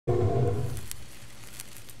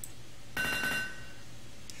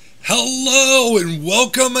Hello and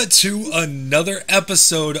welcome to another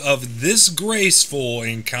episode of This Graceful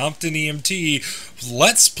in Compton EMT.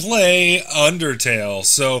 Let's play Undertale.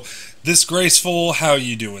 So, This Graceful, how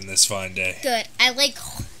you doing this fine day? Good. I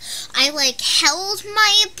held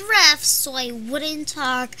my breath so I wouldn't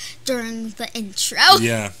talk during the intro.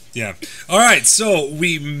 Yeah. Alright, so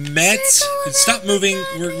we met. Stop moving.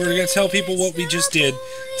 We're going to tell people what we just did.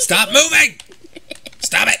 Stop moving!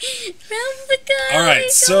 Stop it! Alright,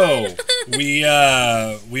 so we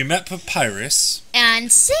met Papyrus.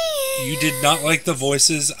 And Sans. You did not like the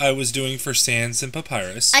voices I was doing for Sans and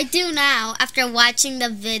Papyrus. I do now, after watching the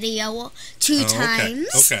video two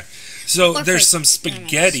times. Okay. So there's some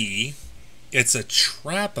spaghetti. It's a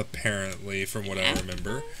trap, apparently, from what I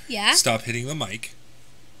remember. Yeah. Stop hitting the mic.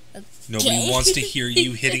 Okay. Nobody wants to hear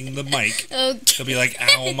you hitting the mic. Okay. They'll be like,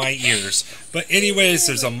 ow, my ears. But anyways,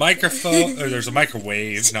 there's a microphone, or there's a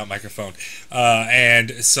microwave, not microphone,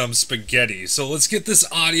 and some spaghetti. So let's get this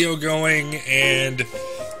audio going, and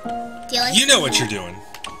you know what you're doing.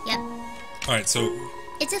 Yep. Alright, so...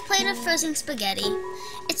 It's a plate of frozen spaghetti.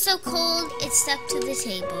 It's so cold, it's stuck to the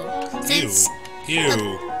table.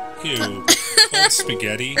 Ew. Cold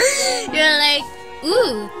spaghetti. You're like,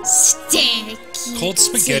 ooh, sticky. Cold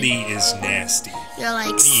spaghetti is nasty. You're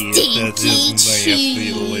like, stinky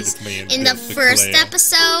cheese. In the first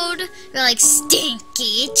episode, you're like,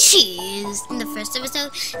 stinky cheese. In the first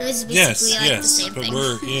episode, it was basically the same thing. But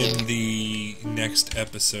we're in the next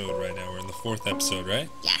episode right now. We're in the 4th episode, right?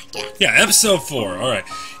 Yeah. Yeah, episode 4. Alright.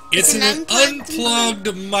 It's an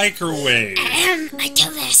unplugged microwave. I do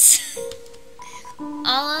this.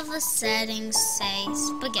 All of the settings say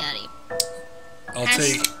spaghetti. I'll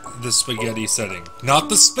take the spaghetti setting. Not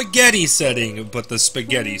the spaghetti setting, but the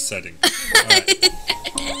spaghetti setting. Alright.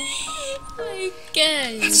 My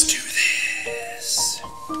God. Let's do this.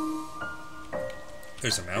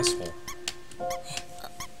 There's a mouse hole.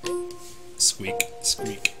 Squeak.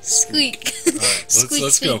 Alright,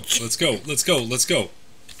 let's go.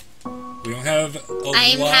 We don't have a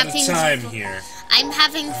lot of time here. I'm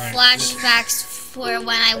having flashbacks for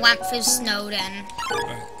when I went through Snowden.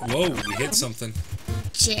 Whoa, we hit something.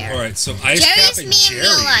 Jerry. Alright, so Ice Jerry's Cap and me Jerry. in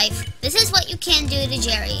real life. This is what you can do to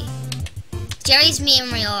Jerry. Jerry's me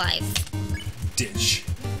in real life. Ditch.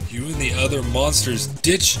 You and the other monsters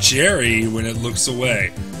ditch Jerry when it looks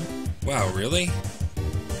away. Wow, really?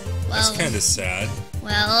 Well, that's kind of sad.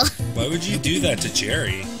 Well... Why would you do that to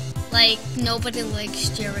Jerry? Like, nobody likes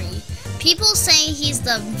Jerry. People say he's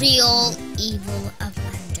the real evil of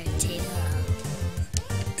Undertale.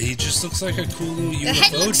 He just looks like a cool little UFO Your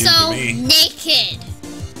head looks dude so to me. naked.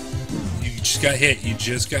 You just got hit. You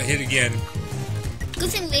just got hit again. Good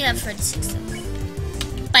thing we have 36.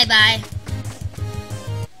 Bye-bye.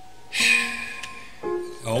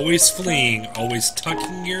 Always fleeing, always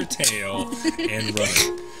tucking your tail and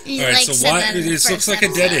running. Alright, so why? This looks like a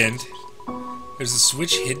dead end. There's a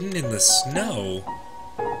switch hidden in the snow.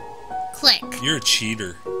 Click. You're a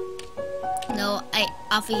cheater. No, I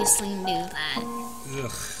obviously knew that.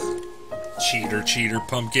 Ugh. Cheater,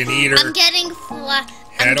 pumpkin eater. I'm getting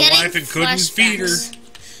Had a wife and couldn't feed her.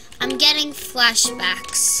 I'm getting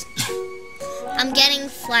flashbacks. I'm getting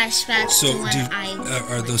flashbacks to when I...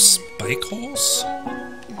 are those spike holes?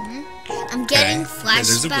 I'm getting flashbacks. Yeah,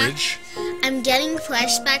 there's a bridge. I'm getting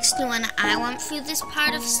flashbacks to when I went through this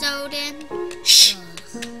part of Snowden. Shh.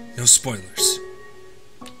 No spoilers.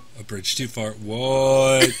 A bridge too far.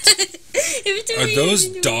 What? Are those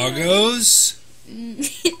doggos?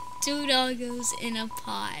 2 doggos in a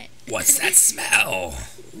pot. What's that smell?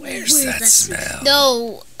 Where's that smell?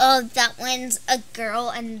 No, that one's a girl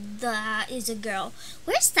and that is a girl.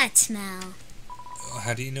 Where's that smell?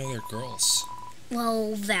 How do you know they're girls?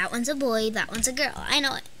 Well, that one's a boy, that one's a girl. I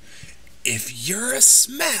know it. If you're a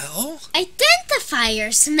smell... Identify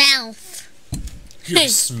your smell. Your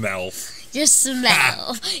smell. Your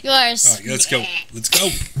smell. Your smell. Alright, let's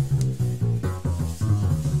go.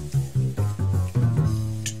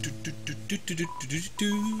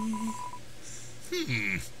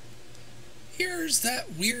 Here's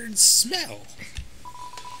that weird smell.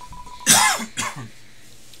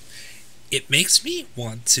 It makes me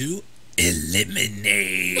want to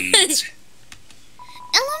eliminate.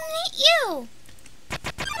 Eliminate you.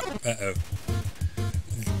 Uh-oh.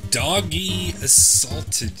 Doggy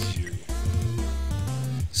assaulted you.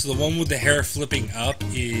 So the one with the hair flipping up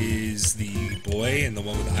is the boy, and the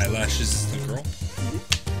one with the eyelashes is the girl?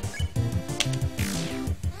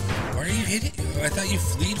 Why are you hitting? Oh, I thought you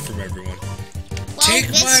fled from everyone. Well, take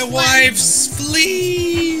my wife's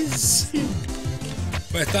fleas!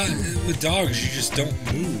 But I thought with dogs you just don't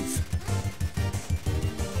move.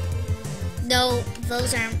 No,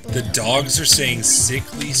 those aren't blue. The dogs are saying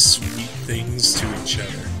sickly sweet things to each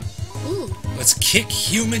other. Ooh. Let's kick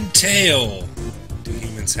human tail. Do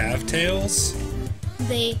humans have tails?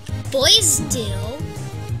 Boys do.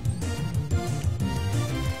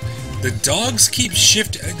 The dogs keep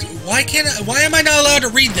shifting. Why am I not allowed to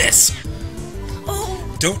read this?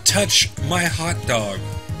 Oh. Don't touch my hot dog.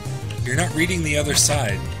 You're not reading the other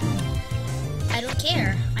side. I don't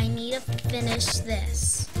care. I need to finish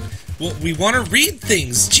this. Well, we want to read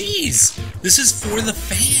things. Jeez. This is for the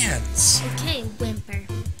fans. Okay, whimper.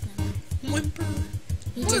 Whimper.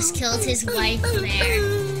 He just killed his wife there.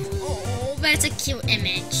 Oh, that's a cute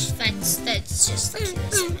image. That's just the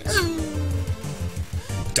cutest image.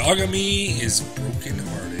 Dogamy is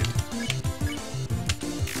broken-hearted.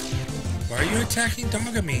 Why are you attacking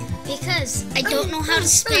Dogamy? Because I don't know how to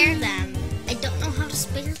spare them. I don't know how to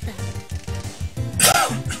spare them.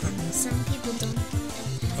 Some people don't.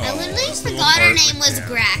 I literally forgot her name was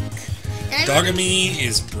Greg. Dogamy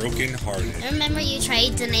is broken-hearted. I remember you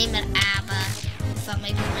tried to name it Abba without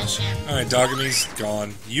my permission. Alright, Dogamy's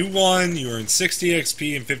gone. You won. You earned 60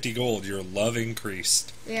 XP and 50 gold. Your love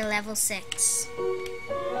increased. We're level 6.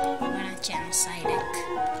 We're not genocidal.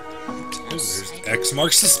 There's X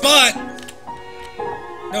marks the spot!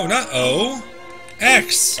 No, not O.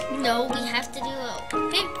 X! No, we have to do O.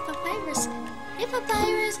 Hey, Papyrus. Hey,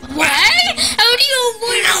 Papyrus. What? How do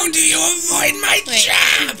you avoid my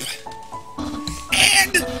trap?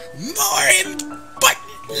 And more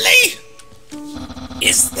importantly,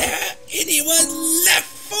 is there anyone left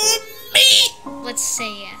for me? Let's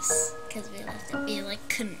say yes, because we left it. We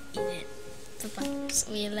couldn't eat it. Papyrus,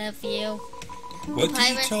 we love you. What did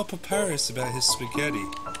you tell Papyrus about his spaghetti?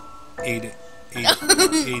 Ate it. Ate it.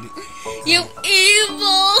 Ate it. You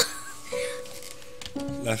evil!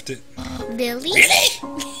 Left it. Really?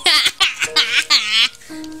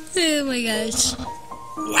 Oh my gosh.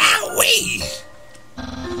 Wowee!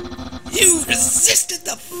 You resisted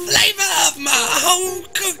the flavor of my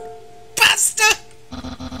home-cooked pasta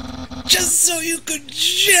just so you could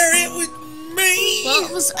share it with me? Well,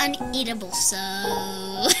 it was uneatable, so...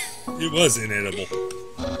 It was inedible.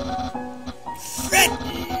 Fret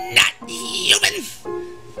not, human!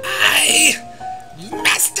 I,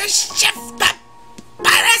 Master Chef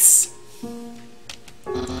Papyrus,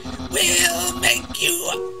 will make you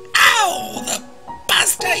all the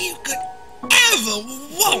pasta you could ever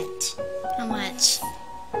want. How much?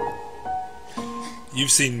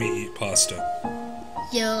 You've seen me eat pasta.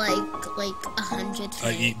 You're like 100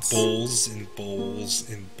 I eat bowls and bowls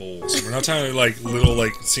and bowls. We're not talking like little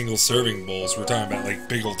single serving bowls. We're talking about like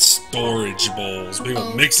big old storage bowls, big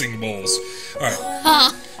old mixing bowls. All right.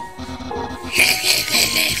 Huh.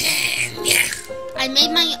 I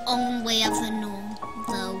made my own way of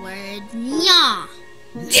the word nya.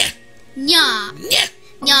 Nya. Nya. Nya.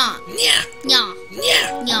 Nya. Nya. Nya. Nya.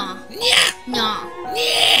 Nya. Nya. Nya.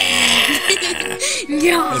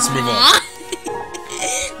 Nya. Let's move on.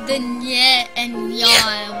 The nye and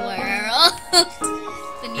nya world.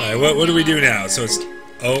 Alright, what do we do now? So it's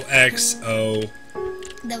OXO.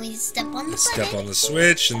 Then we step on the Step on the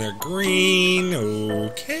switch and they're green.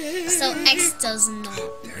 Okay. So X does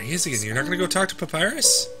not. There he is again. You're not going to go talk to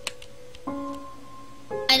Papyrus?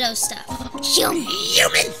 I know stuff.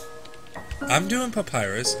 Human. I'm doing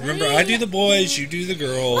Papyrus. Remember, I do the boys, you do the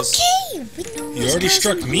girls. Okay. You already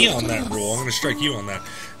struck me on that rule. I'm going to strike you on that.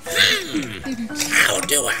 How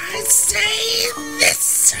do I say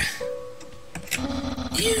this?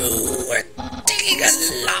 You were taking a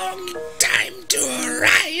long time to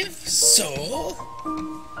arrive, so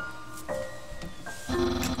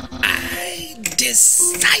I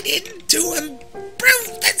decided to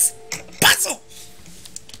improve this puzzle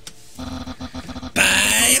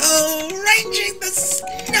by arranging the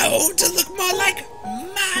snow to look more like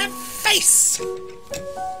my face.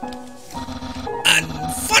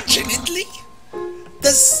 Unfortunately,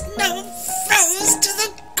 the snow froze to the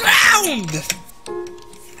ground.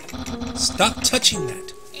 Stop touching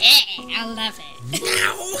that. Yeah, I love it.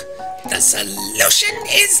 Now, the solution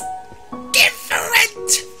is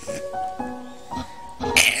different.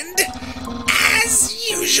 And, as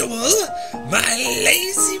usual, my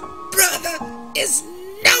lazy brother is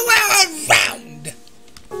nowhere around.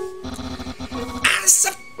 I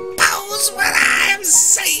suppose what I am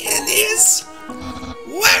saying is,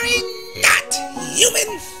 worry not,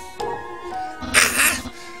 human.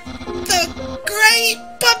 The Great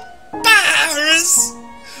Papyrus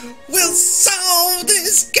will solve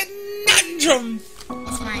this conundrum.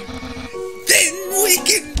 It's mine. Then we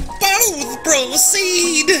can both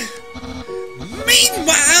proceed.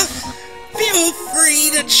 Meanwhile, feel free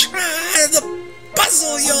to try the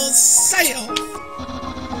puzzle yourself.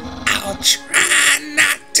 I'll try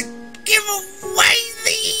not to give away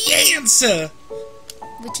the answer.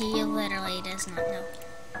 Which he literally does not know.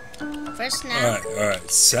 First now.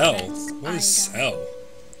 Alright. Sell. What is sell?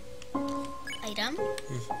 Item.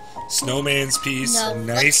 Snowman's piece. No,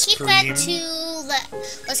 Nice cream.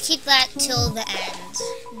 Let's keep that till the end.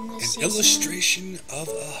 An illustration of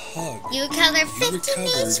a hug. You recovered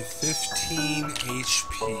 15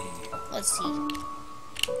 HP. Let's see.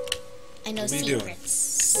 I know secrets.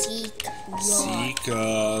 Secrets.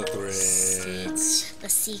 The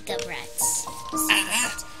secrets.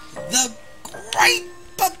 The great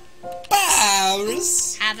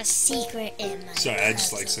papyrus. Have a secret in my Sorry, I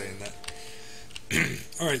just like saying that.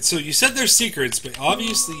 Alright, so you said they're secrets, but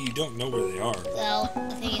obviously you don't know where they are. Well, I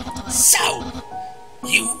think you have to. So,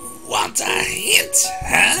 you want a hint,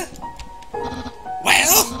 huh?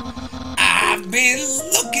 Well, I've been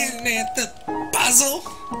looking at the puzzle,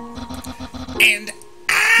 and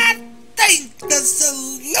I think the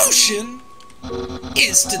solution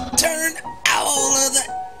is to turn all of the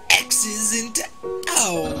X's into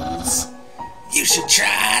O's. You should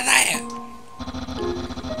try that.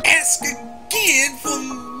 Ask again for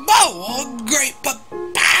more great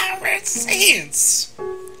papyrus hints.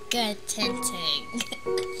 Good tinting.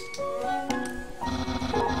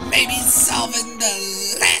 Maybe solving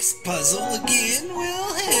the last puzzle again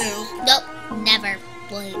will help. Nope, never.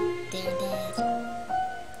 Boy, they're dead.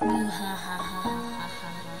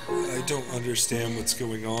 I don't understand what's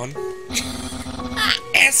going on.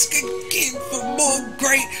 Ask again for more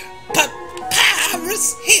great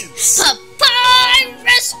papyrus hints.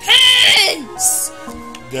 Papyrus hints!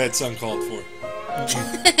 That's uncalled for.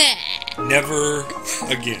 Never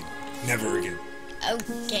again. Never again.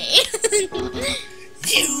 Okay.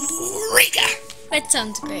 Eureka! That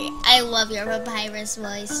sounds great. I love your papyrus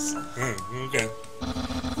voice. Okay.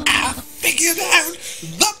 I figured out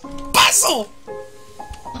the puzzle!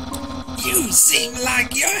 You seem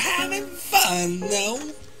like you're having fun, though.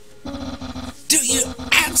 Do you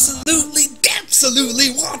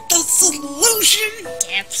absolutely want the solution?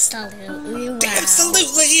 Absolutely. Wow.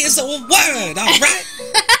 Absolutely is a word, alright?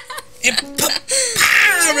 And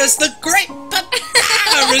papyrus, the great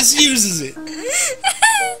papyrus uses it.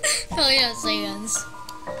 Probably not seconds.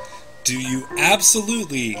 Do you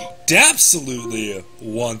absolutely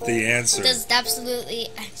want the answer? Does absolutely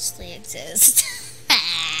actually exist?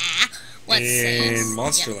 In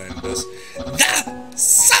Monsterland does. The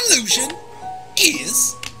solution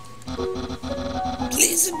is...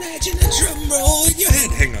 Please imagine a drum roll in your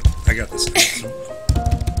head. Hang on, I got this.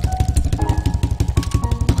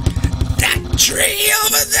 That tree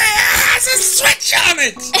over there has a switch on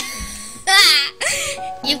it!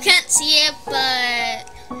 You can't see it, but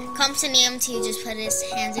Compton and ThisGraceFull just put his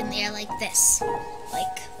hands in the air like this.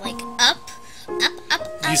 Like up.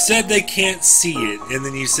 You said they can't see it, and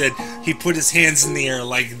then you said he put his hands in the air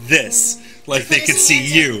like this, like they could see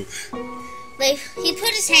you. Like, he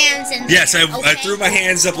put his hands in the Yes, air. I threw my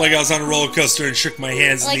hands up like I was on a roller coaster and shook my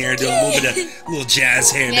hands in the air, did a little bit of little jazz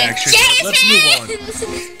hand action. Let's move on.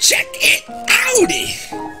 Check it outie!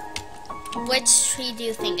 Which tree do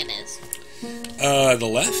you think it is? The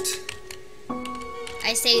left?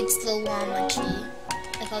 I say it's the llama tree.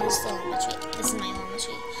 I call this the llama tree. This is my llama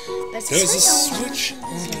tree. But there's a switch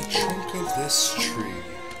on the trunk of this tree.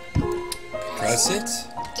 Press it?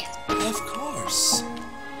 Yeah. Of course.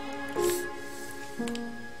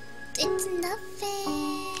 It's nothing.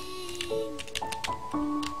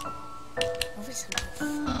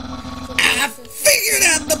 I figured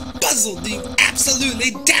out the puzzle. Do you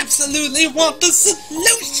absolutely want the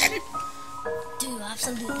solution? Do you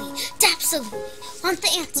absolutely want the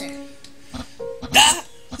answer? The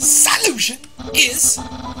solution is...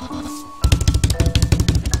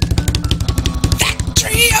 That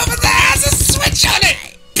tree over there has a switch on it!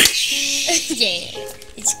 Yeah,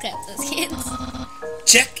 it's clap those hands.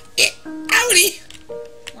 Check it outie!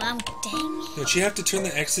 Wow, dang it. Don't you have to turn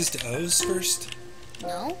the X's to O's first?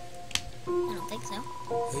 No, I don't think so.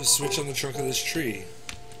 There's a switch on the trunk of this tree.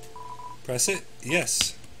 Press it?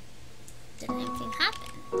 Yes. Did anything happen?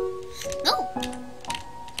 No!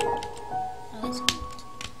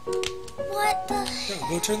 What the heck? No,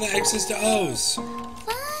 go turn the X's to O's.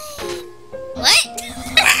 Fine. What?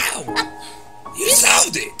 Wow! You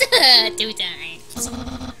solved it! 2 times.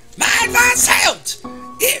 My advice helped!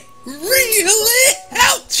 It really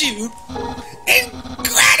helped you!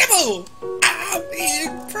 Incredible! I'm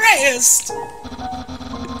impressed!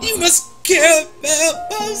 You must care about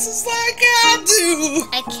puzzles like I do!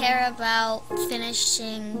 I care about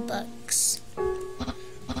finishing books.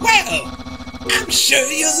 Well, I'm sure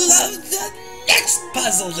you'll love the next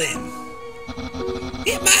puzzle then.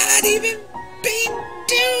 It might even be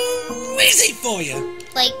too easy for you.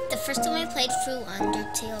 Like, the first time I played through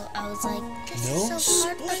Undertale, I was like, this is so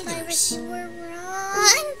hard, the pirates were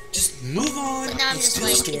wrong. Just move on. But now I'm just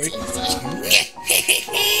like, story. it's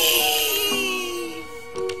easy.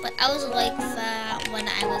 But I was like that when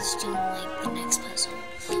I was doing, like, the next puzzle.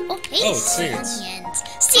 Oh, hey, Sanyans.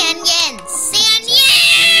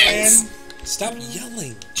 Sanyans! Stop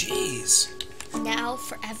yelling. Jeez. Now,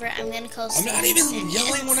 forever, I'm gonna call I'm not even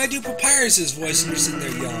yelling when I do Papyrus's voice and you're sitting there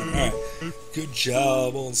yelling. Alright. Good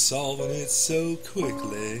job on solving it so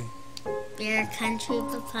quickly. We're a country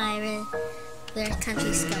papyrus. We're a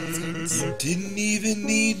country skeletons. You didn't even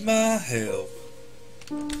need my help.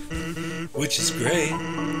 Which is great,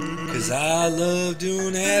 because I love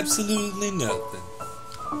doing absolutely nothing.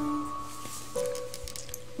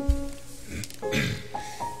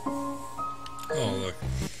 Oh, look.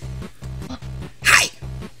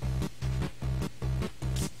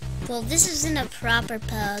 Well, this isn't a proper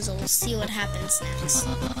puzzle. We'll see what happens next.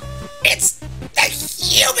 It's the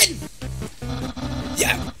human!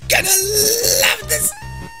 You're gonna love this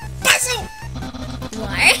puzzle!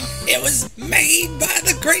 What? It was made by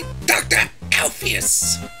the great Dr.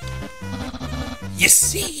 Alpheus. You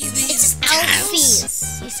see these tiles?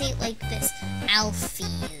 Alpheus. You say it like this.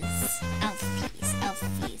 Alpheus.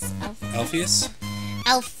 Alpheus?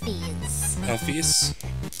 Alpheus?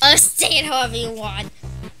 Oh, say it however you want.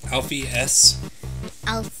 Alpheus?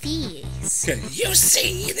 Alpheus. Okay, you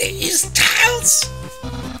see these tiles?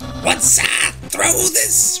 Once I throw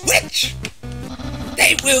this switch,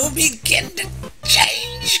 they will begin to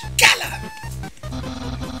change color.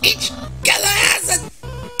 Each color has a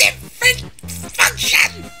different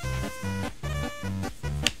function.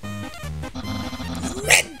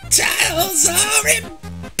 Red tiles are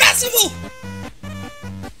impossible.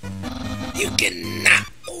 You cannot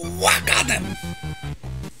walk on them.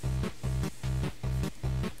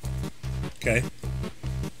 Okay.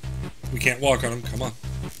 We can't walk on them. Come on.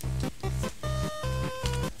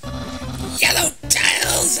 Yellow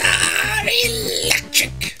tiles are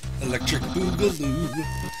electric. Electric boogaloo.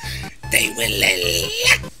 They will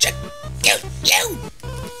electrocute you.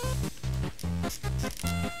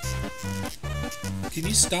 Can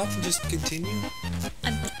you stop and just continue?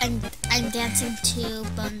 I'm dancing to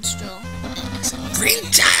Bone Stroll. Green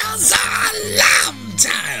tiles are alarm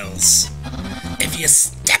tiles. If you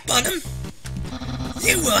step on them,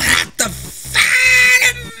 you will have to fight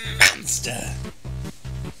a monster.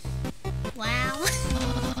 Wow.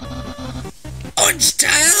 Orange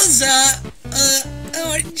tiles are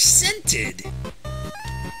orange scented.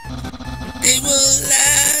 They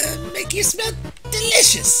will make you smell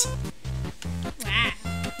delicious. Wow.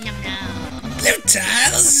 Yum yum. Blue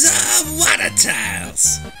tiles are water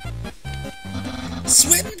tiles.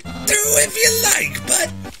 Swim through if you like, but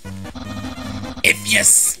if you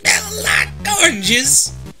smell like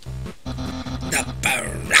oranges, the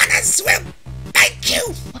piranhas will bite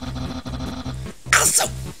you. Also,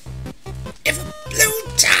 if a blue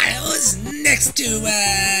tile is next to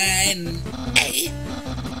a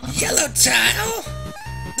yellow tile,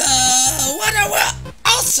 the water will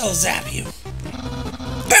also zap you.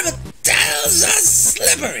 Purple tiles are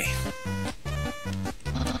slippery.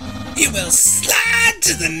 You will slide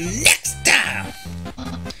to the next tile.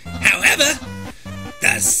 However,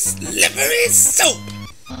 the slippery soap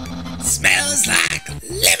smells like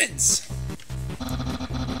lemons,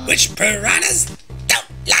 which piranhas don't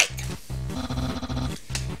like.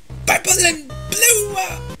 Purple and blue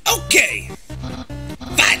are okay.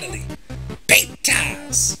 Finally, pink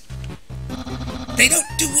tiles. They don't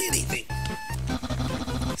do anything.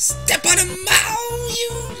 Step on them how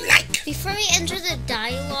you like. Before we enter the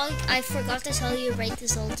dialogue, I forgot to tell you to write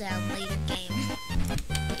this all down. Later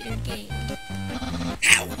game.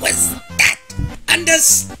 How was that?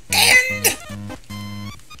 Understand?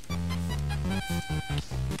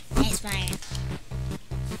 Nice fire.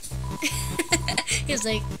 He was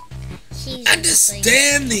like,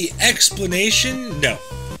 understand the explanation? No.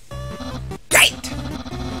 Great!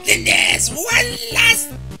 Then there's one last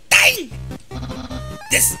thing!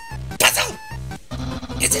 This puzzle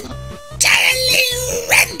is entirely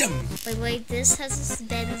random! Wait, this has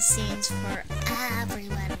been scenes for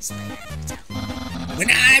everyone who's played Undertale. When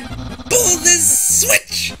I pull this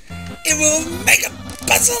switch, it will make a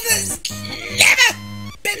puzzle that's never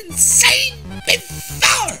been seen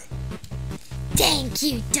before! Thank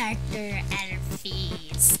you, Dr.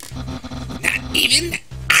 Alpheus. Not even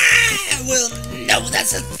I will know the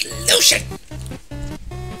solution!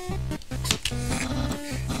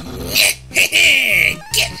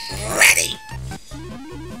 Get ready!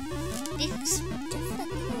 Explain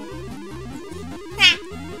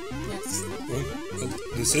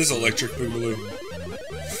This is Electric Boogaloo.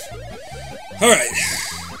 Alright.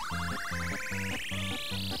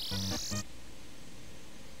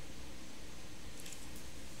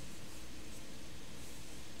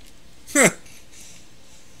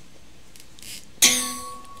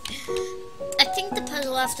 I think the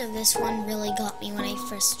puzzle after this one really got me when I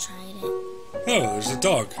first tried it. Oh, there's a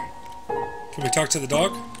dog. Can we talk to the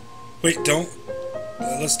dog? Wait, don't.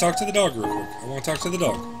 Let's talk to the dog real quick. I want to talk to the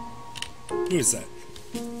dog. Who is that?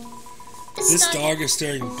 This dog is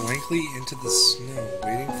staring blankly into the snow,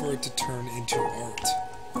 waiting for it to turn into art.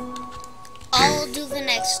 I'll do the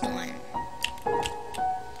next one.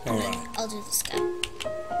 Alright. I'll do this guy.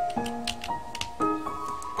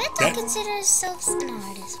 That dog considers itself an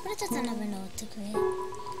artist, but it doesn't ever know what to create.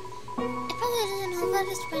 It probably doesn't know about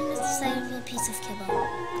its brain is the size of a piece of kibble.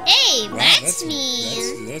 Hey, wow, that's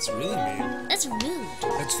mean. That's really mean. That's rude.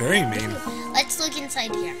 That's very mean. Let's look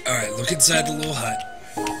inside here. Alright, look inside the little hut.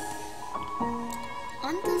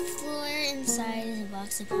 On the floor inside is a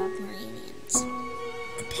box of Pomeranians.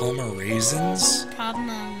 Pomeranians?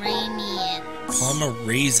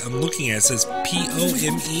 Pomeranians. I'm looking at it. It says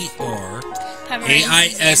Pomeraisin.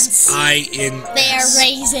 They are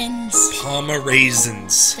raisins.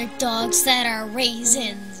 Pomeranians. They're dogs that are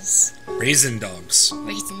raisins. Raisin dogs.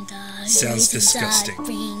 Raisin dogs. Sounds raisin disgusting. Dog,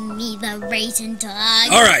 bring me the raisin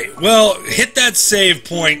dog. Alright, well, hit that save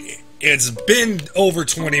point. It's been over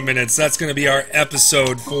 20 minutes. That's going to be our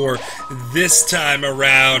episode for this time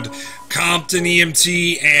around. Compton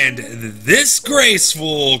EMT and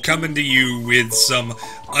ThisGraceFull coming to you with some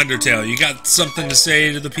Undertale. You got something to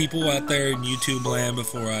say to the people out there in YouTube land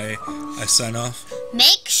before I sign off?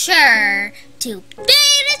 Make sure to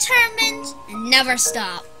be determined and never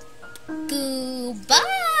stop. Goodbye.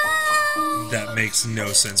 That makes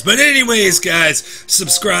no sense. But anyways, guys,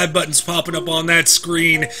 subscribe button's popping up on that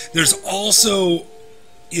screen. There's also,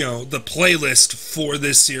 you know, the playlist for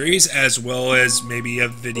this series, as well as maybe a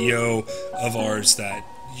video of ours that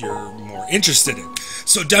you're more interested in.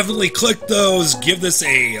 So definitely click those, give this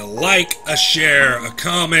a like, a share, a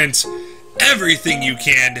comment, everything you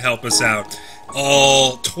can to help us out.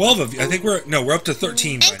 All 12 of you. I think we're up to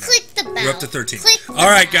 13 and by now. Click the bell. We're up to 13. All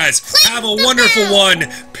right, guys. Have a wonderful one.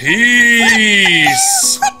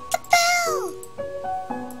 Peace.